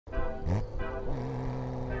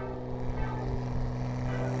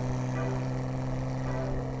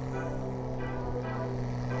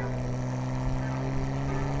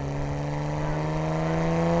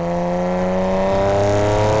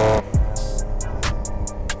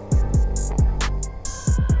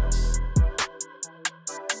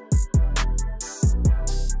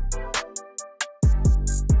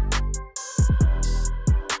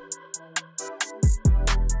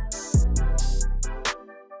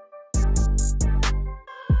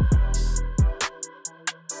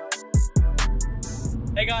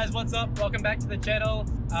Hey guys, what's up? Welcome back to the channel.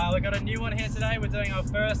 We got a new one here today. We're doing our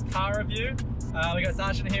first car review. We got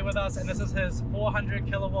Darshan here with us, and this is his 400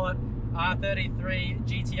 kilowatt R33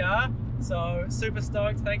 GTR. So super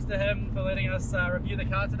stoked. Thanks to him for letting us review the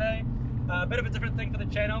car today. A bit of a different thing for the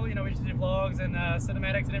channel. You know, we just do vlogs and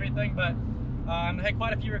cinematics and everything, but I had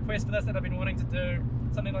quite a few requests for this, and I've been wanting to do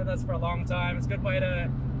something like this for a long time. It's a good way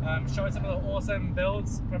to show some of the awesome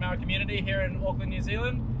builds from our community here in Auckland, New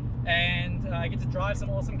Zealand, and get to drive some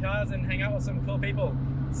awesome cars and hang out with some cool people.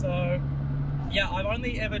 So yeah, I've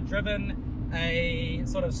only ever driven a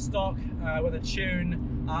sort of stock with a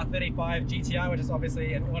tune R35 GTR, which is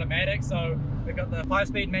obviously an automatic. So we've got the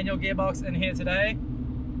 5-speed manual gearbox in here today,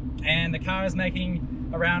 and the car is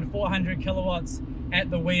making around 400 kilowatts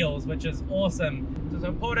at the wheels, which is awesome. It was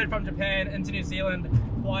imported from Japan into New Zealand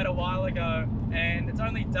quite a while ago, and it's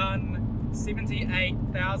only done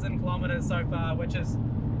 78,000 kilometers so far, which is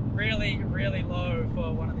really low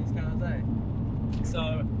for one of these cars, eh?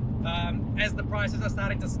 So as the prices are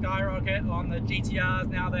starting to skyrocket on the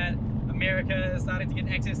GTRs, now that America is starting to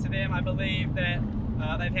get access to them, I believe that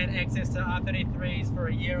they've had access to R33s for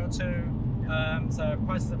a year or two, so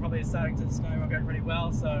prices are probably starting to skyrocket pretty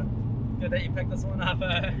well. So good that you picked this one up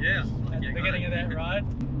at the beginning of that ride.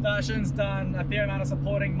 Darshan's done a fair amount of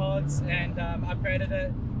supporting mods and upgraded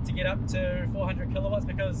it to get up to 400 kilowatts,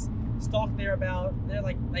 because stock they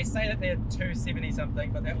say that they're 270 something,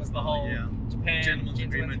 but that was the whole Japan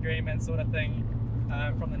gentleman's agreement sort of thing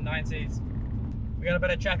from the 90s. We got a bit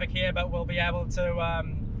of traffic here, but we'll be able to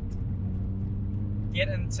get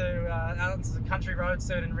out into the country road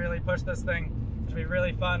soon and really push this thing, which will be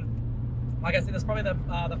really fun. Like I said, it's probably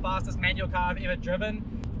the fastest manual car I've ever driven.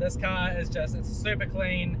 This car is it's super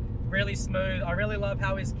clean, really smooth. I really love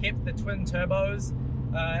how he's kept the twin turbos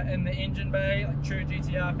in the engine bay, like true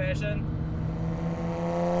GTR fashion.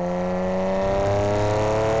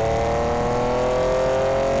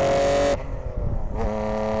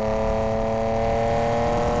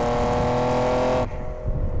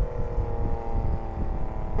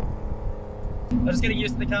 I'm just getting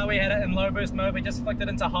used to the car. We had it in low boost mode, we just flicked it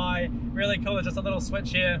into high. Really cool, it's just a little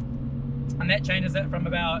switch here, and that changes it from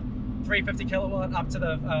about 350 kilowatt up to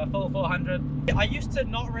the full 400. I used to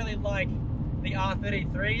not really like the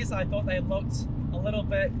R33s. I thought they looked a little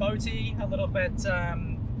bit boaty, a little bit sort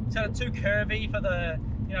of too curvy for the,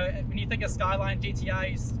 you know, when you think of Skyline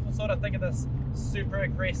GTR, you sort of think of this super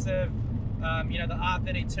aggressive, you know, the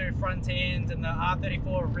R32 front end and the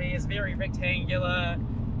R34 rear is very rectangular,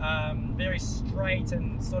 very straight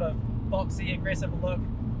and sort of boxy, aggressive look.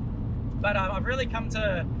 But I've really come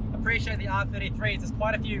to appreciate the R33s. There's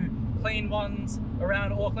quite a few clean ones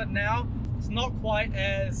around Auckland now. It's not quite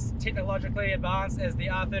as technologically advanced as the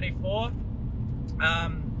R34.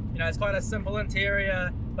 You know, it's quite a simple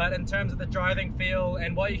interior, but in terms of the driving feel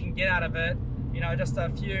and what you can get out of it, you know, just a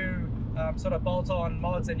few sort of bolt-on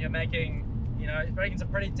mods and you're making, you know, it's making some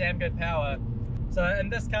pretty damn good power. So in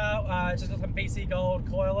this car, it's just got some BC Gold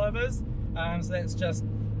coilovers, so that's just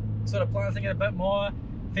sort of planting it a bit more.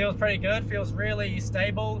 Feels pretty good, feels really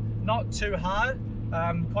stable, not too hard,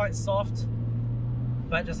 quite soft,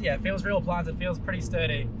 but just, yeah, it feels real planted, feels pretty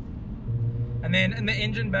sturdy. And then in the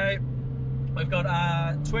engine bay, we've got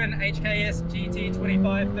twin HKS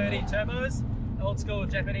GT2530 turbos, old school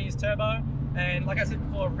Japanese turbo. And like I said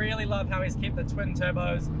before, really love how he's kept the twin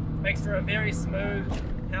turbos. Makes for a very smooth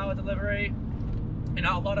power delivery. You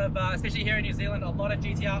know, a lot of, especially here in New Zealand, a lot of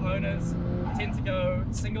GTR owners tend to go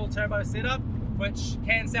single turbo setup, which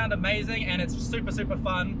can sound amazing and it's super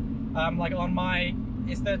fun. Like on my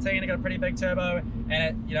S13, I got a pretty big turbo, and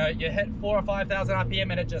it, you know, you hit 4,000 or 5,000 RPM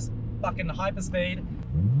and it just fucking hyper speed.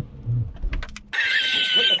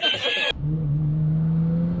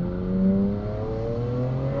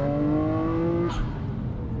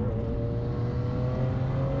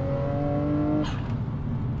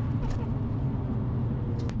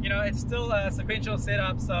 You know, it's still a sequential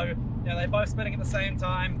setup, so you know, they're both spinning at the same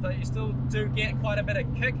time, but you still do get quite a bit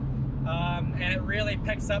of kick, and it really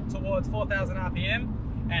picks up towards 4,000 RPM,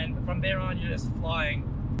 and from there on you're just flying.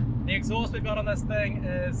 The exhaust we've got on this thing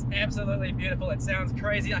is absolutely beautiful. It sounds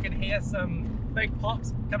crazy. I can hear some big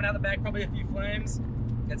pops coming out the back, probably a few flames.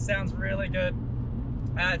 It sounds really good.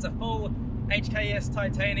 It's a full HKS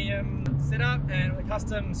titanium setup and a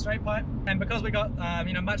custom straight pipe, and because we got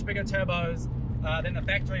you know, much bigger turbos than the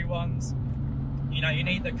factory ones, you know, you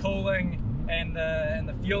need the cooling and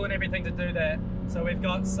the fuel and everything to do that. So we've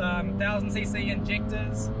got some 1000cc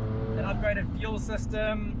injectors, an upgraded fuel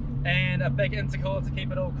system, and a big intercooler to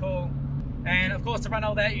keep it all cool. And of course, to run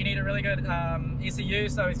all that, you need a really good ECU.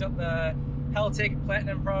 So he's got the Haltech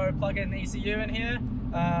Platinum Pro plug-in ECU in here,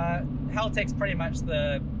 Haltech's pretty much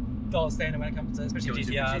the gold standard when it comes to especially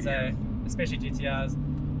GTRs, especially GTRs.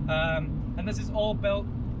 And this is all built,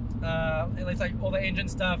 at least like all the engine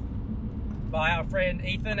stuff, by our friend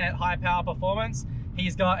Ethan at High Power Performance.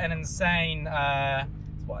 He's got an insane,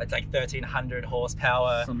 it's like 1300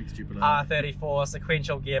 horsepower R34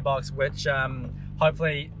 sequential gearbox, which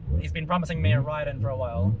hopefully he's been promising me a ride in for a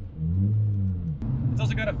while. It's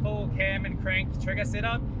also got a full cam and crank trigger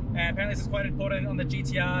setup, and apparently this is quite important on the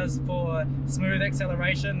GTRs for smooth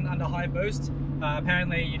acceleration under high boost.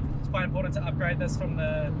 Apparently it's quite important to upgrade this from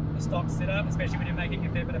the stock setup, especially when you're making a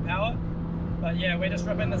fair bit of power. But yeah, we're just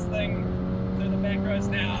ripping this thing through the back roads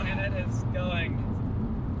now, and it is going.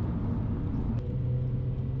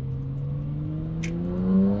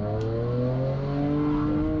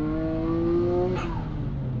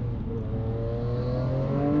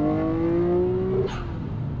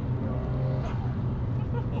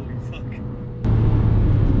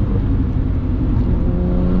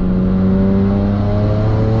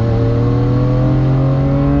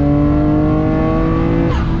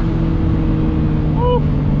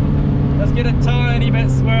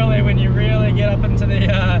 Into the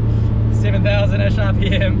 7,000-ish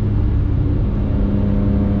RPM.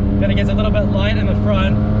 Then it gets a little bit light in the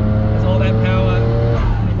front. There's all that power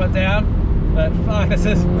you put down. But fuck, this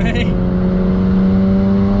is me.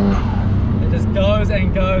 It just goes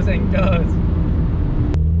and goes and goes.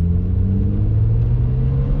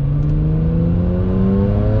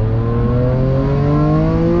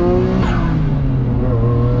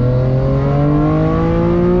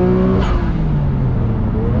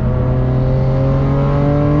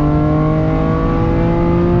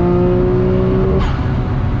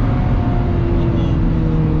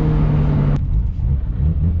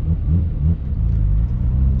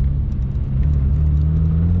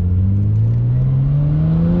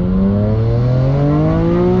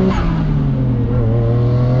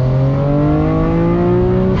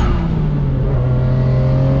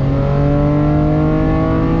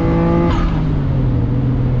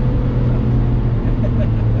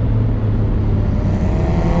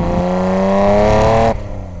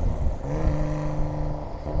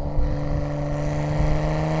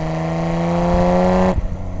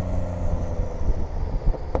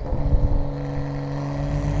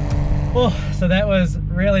 So that was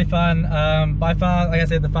really fun. By far, like I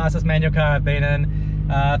said, the fastest manual car I've been in.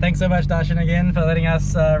 Thanks so much, Darshan, again for letting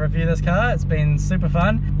us review this car. It's been super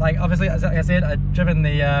fun. Like obviously, as I said, I've driven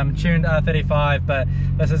the tuned R35, but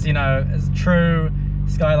this is, you know, it's true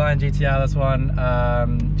Skyline GTR, this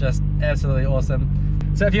one. Just absolutely awesome.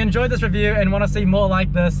 So if you enjoyed this review and want to see more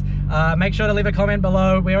like this, make sure to leave a comment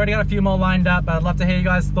below. We already got a few more lined up, but I'd love to hear you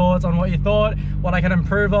guys' thoughts on what you thought, what I can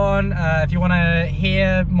improve on. If you want to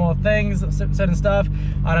hear more things, certain stuff,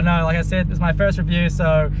 I don't know, like I said, it's my first review,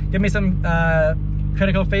 so give me some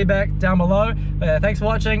critical feedback down below. But thanks for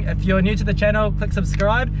watching. If you're new to the channel, click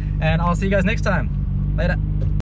subscribe, and I'll see you guys next time. Later.